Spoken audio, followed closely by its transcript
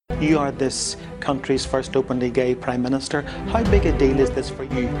You are this country's first openly gay Prime Minister. How big a deal is this for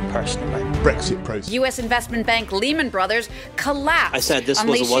you personally? Brexit process. U.S. investment bank Lehman Brothers collapsed. I said this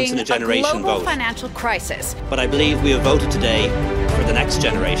was a once-in-a-generation a global vote. Financial crisis. But I believe we have voted today for the next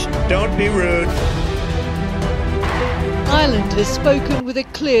generation. Don't be rude. Ireland has spoken with a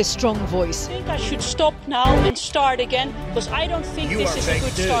clear, strong voice. I think I should stop now and start again, because I don't think this is a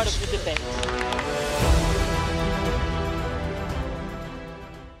good start of the debate.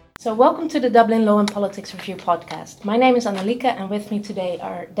 So welcome to the Dublin Law and Politics Review podcast. My name is Annalika, and with me today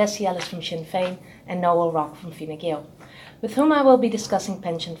are Desi Ellis from Sinn Féin and Noel Rock from Fine Gael, with whom I will be discussing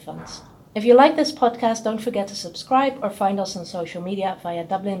pension funds. If you like this podcast, don't forget to subscribe or find us on social media via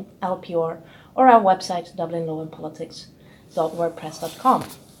Dublin LPR or our website dublinlawandpolitics.wordpress.com.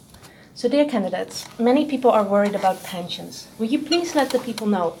 So dear candidates, many people are worried about pensions. Will you please let the people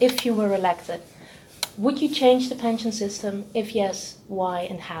know, if you were elected, would you change the pension system? If yes, why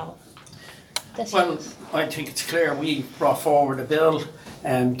and how? Well, I think it's clear we brought forward a bill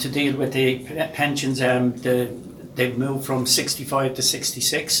to deal with the pensions. They've moved from 65 to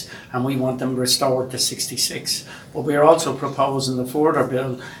 66 and we want them restored to 66. But we're also proposing the further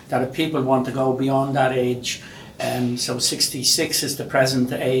bill that if people want to go beyond that age, so 66 is the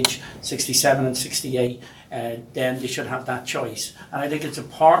present age, 67 and 68, then they should have that choice. And I think it's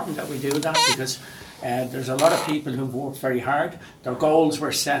important that we do that because there's a lot of people who've worked very hard. Their goals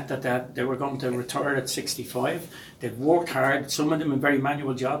were set that they were going to retire at 65. They've worked hard, some of them in very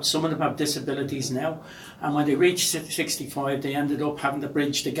manual jobs, some of them have disabilities now. And when they reached 65, they ended up having to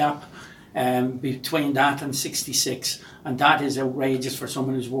bridge the gap between that and 66. And that is outrageous for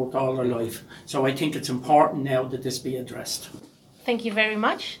someone who's worked all their life. So I think it's important now that this be addressed. Thank you very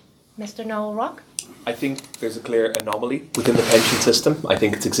much. Mr. Noel Rock? I think there's a clear anomaly within the pension system. I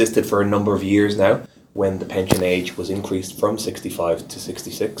think it's existed for a number of years now when the pension age was increased from 65 to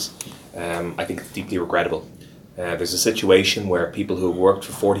 66. I think it's deeply regrettable. There's a situation where people who have worked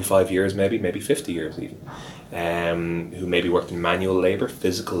for 45 years, maybe 50 years even, who maybe worked in manual labour,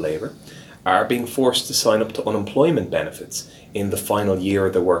 physical labour, are being forced to sign up to unemployment benefits in the final year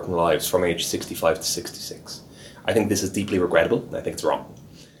of their working lives from age 65 to 66. I think this is deeply regrettable and I think it's wrong.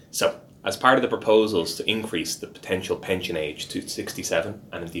 So, as part of the proposals to increase the potential pension age to 67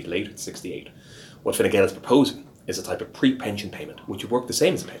 and indeed later to 68, what Fine Gael is proposing is a type of pre-pension payment which would work the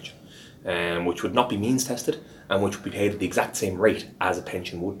same as a pension, which would not be means tested and which would be paid at the exact same rate as a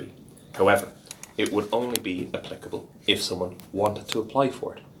pension would be. However, it would only be applicable if someone wanted to apply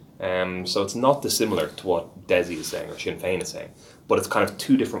for it. So it's not dissimilar to what Desi is saying or Sinn Féin is saying, but it's kind of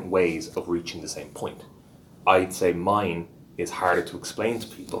two different ways of reaching the same point. I'd say mine is harder to explain to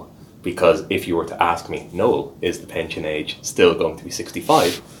people because if you were to ask me, Noel, is the pension age still going to be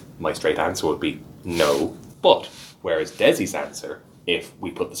 65? My straight answer would be no. But whereas Desi's answer, if we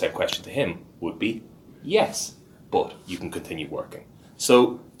put the same question to him, would be yes, but you can continue working.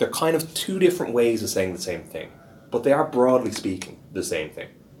 So they're kind of two different ways of saying the same thing, but they are broadly speaking the same thing.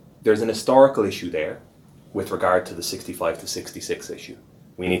 There's an historical issue there with regard to the 65 to 66 issue.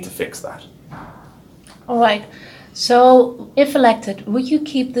 We need to fix that. All right. So, if elected, would you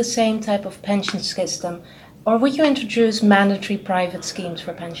keep the same type of pension system, or would you introduce mandatory private schemes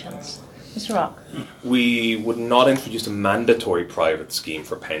for pensions? Mr. Rock? We would not introduce a mandatory private scheme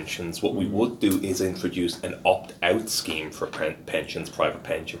for pensions. What we would do is introduce an opt-out scheme for pensions, private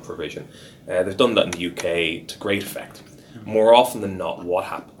pension provision. They've done that in the UK to great effect. More often than not, what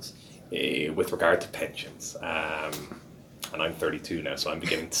happens with regard to pensions, and I'm 32 now, so I'm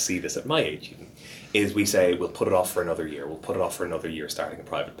beginning to see this at my age even, is we say we'll put it off for another year, starting a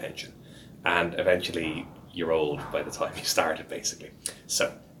private pension. And eventually you're old by the time you started, basically.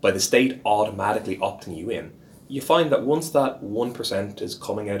 So by the state automatically opting you in, you find that once that 1% is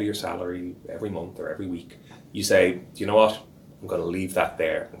coming out of your salary every month or every week, you say, do you know what, I'm going to leave that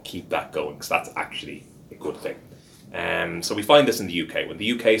there and keep that going, because that's actually a good thing. So we find this in the UK. When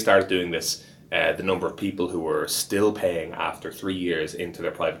the UK started doing this, the number of people who were still paying after 3 years into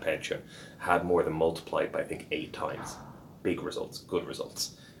their private pension had more than multiplied by, I think, 8 times. Big results, good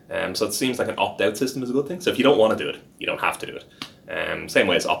results. So it seems like an opt-out system is a good thing. So if you don't want to do it, you don't have to do it. Same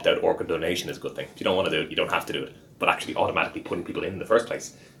way as opt-out organ donation is a good thing. If you don't want to do it, you don't have to do it. But actually automatically putting people in the first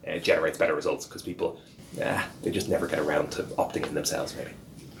place generates better results because people, they just never get around to opting in themselves, maybe.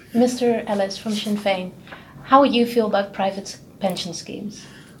 Mr. Ellis from Sinn Féin, how would you feel about private pension schemes?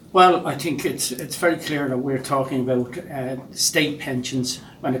 Well, I think it's very clear that we're talking about state pensions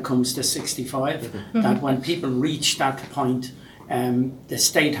when it comes to 65, mm-hmm. that when people reach that point, the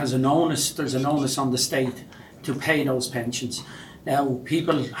state has an onus, there's an onus on the state to pay those pensions. Now,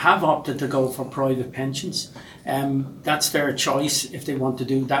 people have opted to go for private pensions. That's their choice if they want to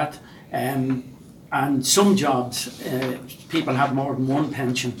do that. And some jobs, people have more than one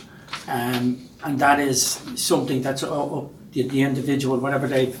pension. And that is something that's up the individual, whatever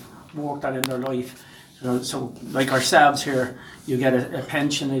they've worked at in their life. So like ourselves here, you get a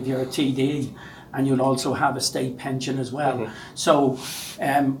pension if you're a TD, and you'll also have a state pension as well. Mm-hmm. So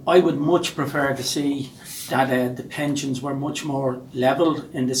I would much prefer to see that the pensions were much more level,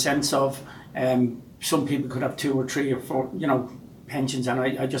 in the sense of some people could have 2 or 3 or 4, pensions, and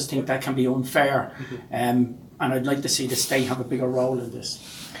I just think that can be unfair. Mm-hmm. And I'd like to see the state have a bigger role in this.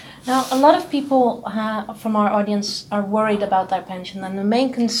 Now, a lot of people from our audience are worried about their pension, and the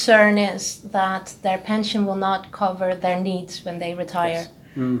main concern is that their pension will not cover their needs when they retire. Yes.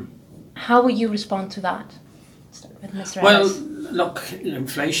 Mm. How would you respond to that? Start with Mr. Well, Ellis. look,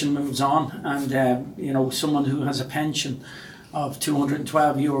 inflation moves on, and someone who has a pension of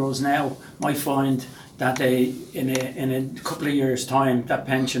 €212 now might find that in a couple of years' time that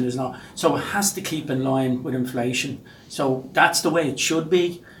pension is not. So it has to keep in line with inflation. So that's the way it should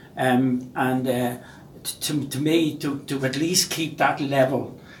be. To me, to at least keep that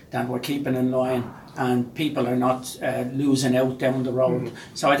level that we're keeping in line, and people are not losing out down the road. Mm-hmm.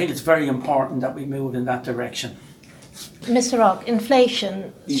 So I think it's very important that we move in that direction. Mr. Rock,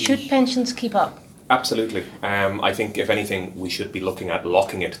 inflation, should pensions keep up? Absolutely. I think, if anything, we should be looking at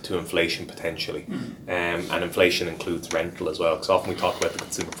locking it to inflation potentially. And inflation includes rental as well, because often we talk about the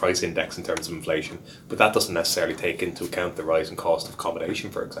consumer price index in terms of inflation, but that doesn't necessarily take into account the rising cost of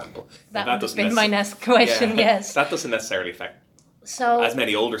accommodation, for example. That would have been my next question, yes. That doesn't necessarily affect as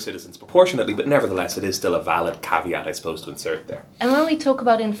many older citizens proportionately, but nevertheless it is still a valid caveat, I suppose, to insert there. And when we talk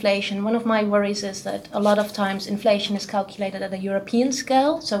about inflation, one of my worries is that a lot of times inflation is calculated at a European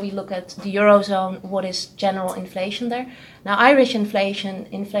scale. So we look at the Eurozone, what is general inflation there. Now, Irish inflation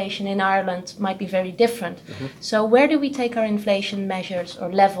in Ireland might be very different. Mm-hmm. So where do we take our inflation measures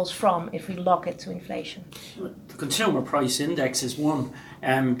or levels from if we lock it to inflation? The consumer price index is one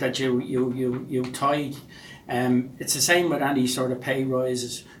that you tie. It's the same with any sort of pay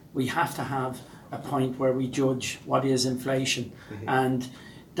rises. We have to have a point where we judge what is inflation, mm-hmm. and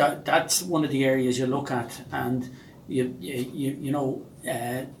that's one of the areas you look at. And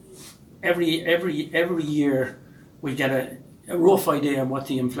every year we get a rough idea on what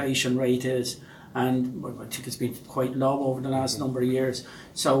the inflation rate is, and I think it's been quite low over the last number of years.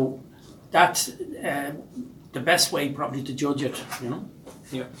 So that's the best way probably to judge it.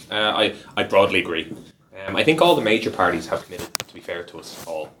 Yeah, I broadly agree. I think all the major parties have committed, to be fair to us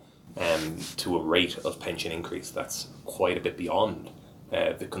all, to a rate of pension increase that's quite a bit beyond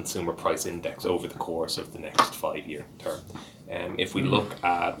the consumer price index over the course of the next 5-year term. If we look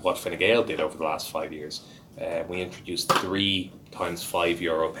at what Fine Gael did over the last 5 years, we introduced 3 times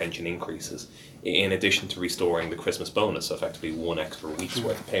 €5 pension increases, in addition to restoring the Christmas bonus, so effectively 1 extra week's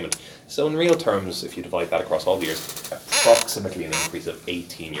worth of payment. So in real terms, if you divide that across all the years, approximately an increase of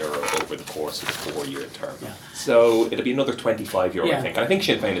 €18 over the course of the 4-year term. Yeah. So it'll be another €25, I think. And I think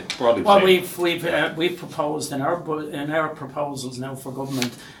Sinn Féin is broadly the same. We've proposed in our proposals now for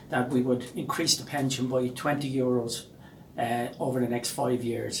government that we would increase the pension by €20 over the next 5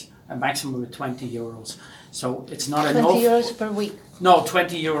 years, a maximum of €20. So it's not enough. €20 per week? No,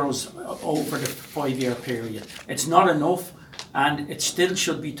 €20 over the 5-year period. It's not enough, and it still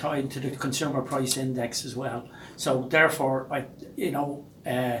should be tied to the consumer price index as well. So therefore,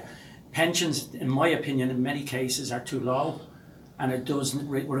 pensions, in my opinion, in many cases are too low, and it does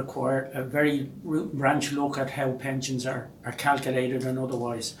require a very root and branch look at how pensions are calculated and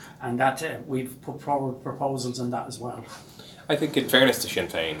otherwise, and that we've put forward proposals on that as well. I think, in fairness to Sinn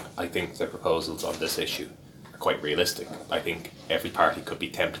Féin, I think the proposals on this issue are quite realistic. I think every party could be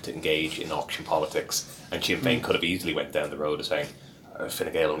tempted to engage in auction politics, and Sinn Féin could have easily went down the road of saying,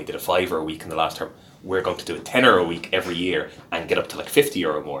 Fine Gael only did a €5 a week in the last term, we're going to do a €10 a week every year and get up to like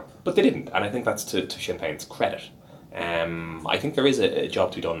 €50 more. But they didn't, and I think that's to Sinn Féin's credit. I think there is a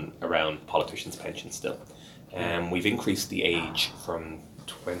job to be done around politicians' pensions still. We've increased the age from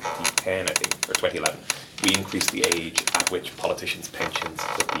 2010, I think, or 2011. We increased the age at which politicians' pensions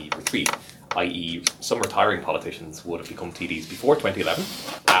could be retrieved, i.e. some retiring politicians would have become TDs before 2011,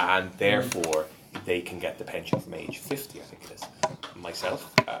 and therefore they can get the pension from age 50, I think it is.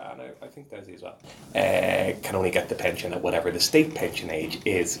 Myself, and I think Desi as well, can only get the pension at whatever the state pension age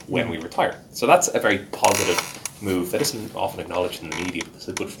is when we retire. So that's a very positive move that isn't often acknowledged in the media, but it's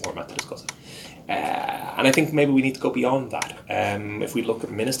a good format to discuss it. And I think maybe we need to go beyond that. If we look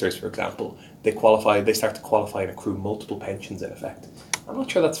at ministers, for example, they start to qualify and accrue multiple pensions in effect. I'm not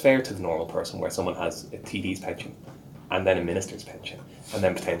sure that's fair to the normal person, where someone has a TD's pension and then a minister's pension, and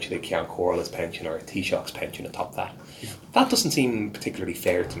then potentially a Ceann Comhairle's pension or a Taoiseach's pension atop that. That doesn't seem particularly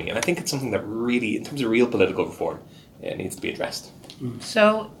fair to me, and I think it's something that really, in terms of real political reform, it needs to be addressed.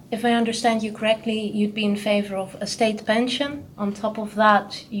 So, if I understand you correctly, you'd be in favour of a state pension. On top of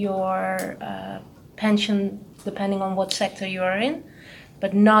that, your pension, depending on what sector you are in,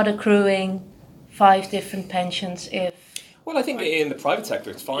 but not accruing 5 different pensions if... Well, I think in the private sector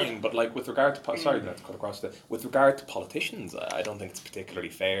it's fine, but like with regard to with regard to politicians, I don't think it's particularly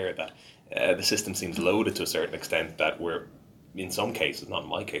fair that the system seems loaded to a certain extent that we're, in some cases, not in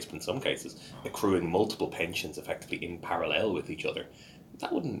my case, but in some cases, accruing multiple pensions effectively in parallel with each other.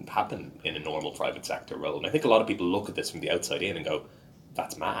 That wouldn't happen in a normal private sector role, and I think a lot of people look at this from the outside in and go,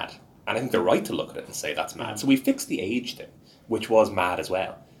 "That's mad," and I think they're right to look at it and say that's mad. So we fixed the age thing, which was mad as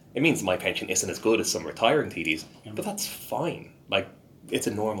well. It means my pension isn't as good as some retiring TDs, but that's fine. Like, it's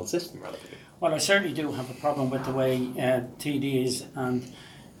a normal system, relatively. Well, I certainly do have a problem with the way TDs and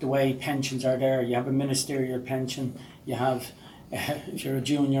the way pensions are there. You have a ministerial pension, you have, if you're a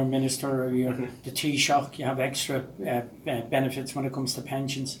junior minister or you're the Taoiseach, you have extra benefits when it comes to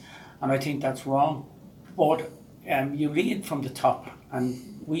pensions, and I think that's wrong. But you lead from the top,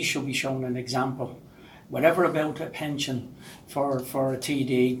 and we should be shown an example. Whatever about a pension for a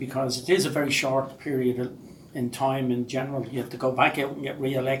TD, because it is a very short period in time in general. You have to go back out and get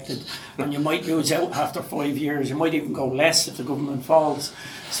re-elected, and you might lose out after 5 years. You might even go less if the government falls.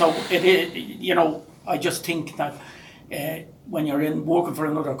 So it is, you know, I just think that when you're in working for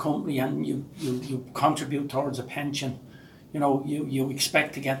another company and you contribute towards a pension, you know, you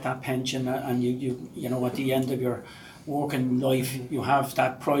expect to get that pension, and you know, at the end of your working life, you have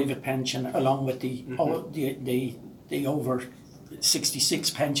that private pension along with the over 66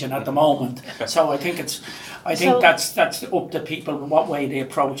 pension at the moment. So I think that's up to people what way they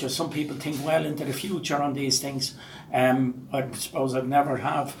approach it. Some people think well into the future on these things. I suppose I'd never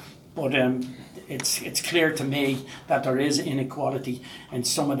have, but it's clear to me that there is inequality in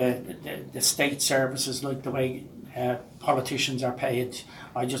some of the state services, like the way politicians are paid.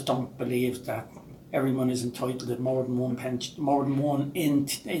 I just don't believe that everyone is entitled to more than one pension, more than one in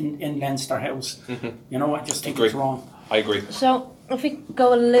Leinster House. You know, I just think it's wrong. I agree. So if we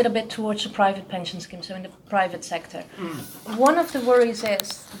go a little bit towards the private pension scheme, so in the private sector, one of the worries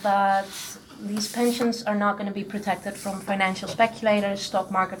is that these pensions are not going to be protected from financial speculators,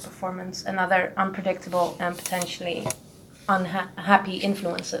 stock market performance, and other unpredictable and potentially unhappy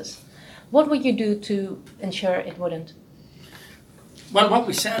influences. What would you do to ensure it wouldn't? Well, what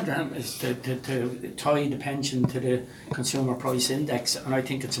we said is to tie the pension to the consumer price index, and I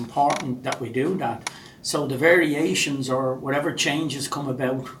think it's important that we do that. So the variations or whatever changes come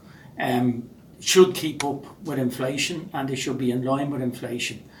about should keep up with inflation, and they should be in line with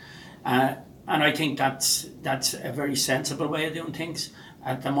inflation. And I think that's a very sensible way of doing things.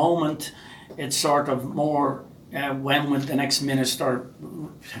 At the moment, it's sort of more when will the next minister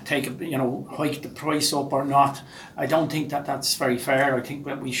hike the price up or not. I don't think that that's very fair. I think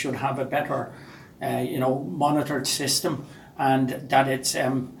that we should have a better, monitored system, and that it's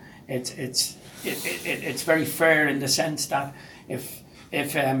very fair in the sense that if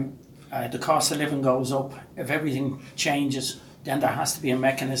the cost of living goes up, if everything changes, then there has to be a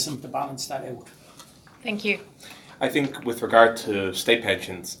mechanism to balance that out. Thank you. I think with regard to state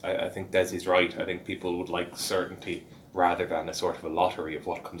pensions, I think Desi's right. I think people would like certainty rather than a sort of a lottery of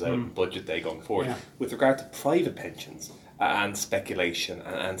what comes out in budget day going forward. Yeah. With regard to private pensions and speculation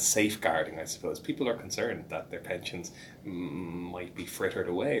and safeguarding, I suppose, people are concerned that their pensions might be frittered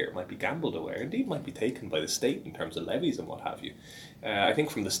away or might be gambled away, or indeed might be taken by the state in terms of levies and what have you. I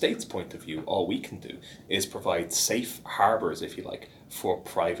think from the state's point of view, all we can do is provide safe harbours, if you like, for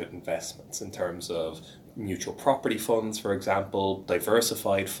private investments in terms of mutual property funds, for example,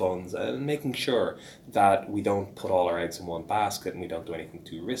 diversified funds, and making sure that we don't put all our eggs in one basket and we don't do anything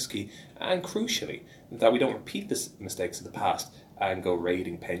too risky, and crucially, that we don't repeat the mistakes of the past and go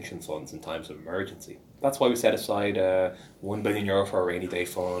raiding pension funds in times of emergency. That's why we set aside €1 billion for our rainy day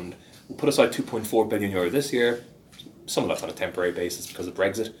fund. We put aside €2.4 billion this year. Some of that's on a temporary basis because of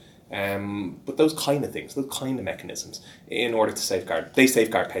Brexit. But those kind of things, those kind of mechanisms, in order to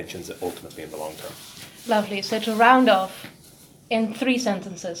safeguard pensions ultimately in the long term. Lovely. So to round off, in 3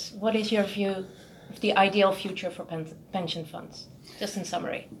 sentences, what is your view of the ideal future for pension funds? Just in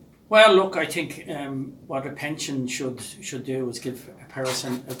summary. Well, look, I think what a pension should do is give a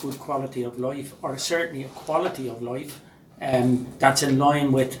person a good quality of life, or certainly a quality of life that's in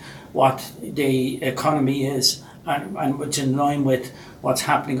line with what the economy is and which is in line with what's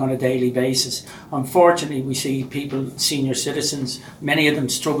happening on a daily basis. Unfortunately, we see people, senior citizens, many of them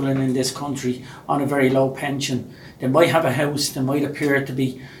struggling in this country on a very low pension. They might have a house, they might appear to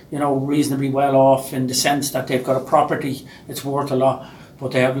be, reasonably well off in the sense that they've got a property that's worth a lot,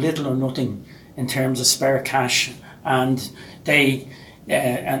 but they have little or nothing in terms of spare cash, and they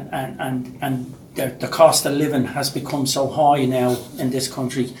the cost of living has become so high now in this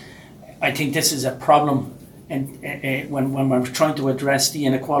country. I think this is a problem when we're trying to address the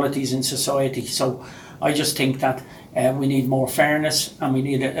inequalities in society. So I just think that we need more fairness, and we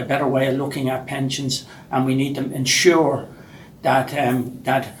need a better way of looking at pensions, and we need to ensure that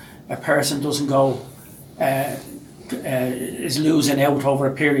a person doesn't go is losing out over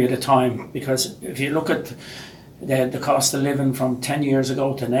a period of time. Because if you look at the cost of living from 10 years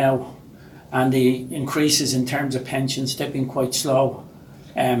ago to now, and the increases in terms of pensions, they've been quite slow.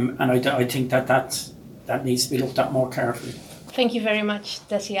 And I think that needs to be looked at more carefully. Thank you very much,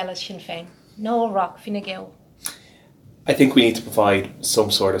 Dessie Ellis, Sinn Féin. Noel Rock, Fine Gael. I think we need to provide some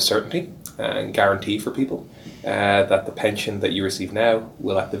sort of certainty and guarantee for people that the pension that you receive now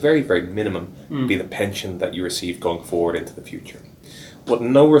will at the very, very minimum be the pension that you receive going forward into the future. What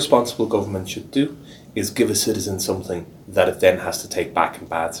no responsible government should do is give a citizen something that it then has to take back in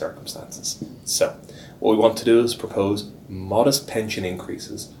bad circumstances. So what we want to do is propose modest pension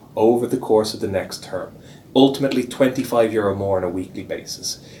increases over the course of the next term, ultimately €25 more on a weekly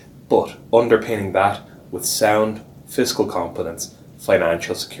basis, but underpinning that with sound fiscal competence,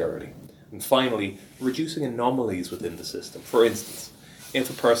 financial security. And finally, reducing anomalies within the system. For instance, if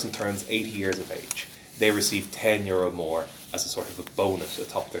a person turns 80 years of age, they receive €10 more as a sort of a bonus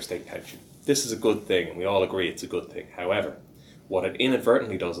atop their state pension. This is a good thing, and we all agree it's a good thing. However, what it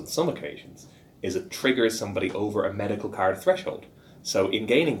inadvertently does on some occasions is it triggers somebody over a medical card threshold. So in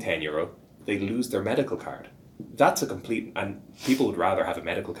gaining €10, they lose their medical card. That's a complete, and people would rather have a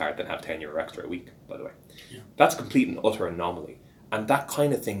medical card than have €10 extra a week, by the way. Yeah. That's a complete and utter anomaly. And that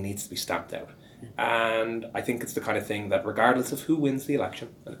kind of thing needs to be stamped out. And I think it's the kind of thing that regardless of who wins the election,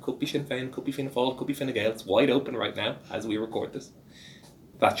 and it could be Sinn Féin, could be Fianna Fáil, could be Fine Gael, it's wide open right now as we record this,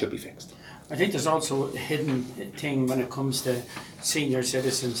 that should be fixed. I think there's also a hidden thing when it comes to senior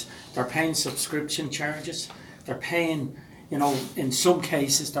citizens. They're paying subscription charges. They're paying, in some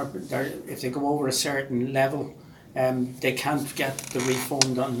cases, if they go over a certain level, they can't get the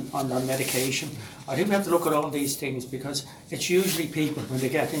refund on their medication. I think we have to look at all these things, because it's usually people when they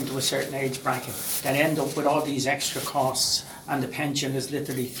get into a certain age bracket that end up with all these extra costs, and the pension is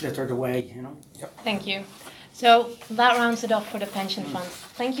literally flittered away. Yep. Thank you. So that rounds it off for the pension funds.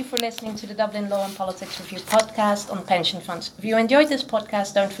 Thank you for listening to the Dublin Law and Politics Review podcast on pension funds. If you enjoyed this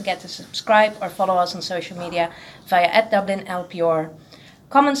podcast, don't forget to subscribe or follow us on social media via @DublinLPR.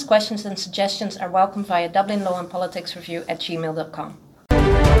 Comments, questions and suggestions are welcome via dublinlawandpoliticsreview@gmail.com.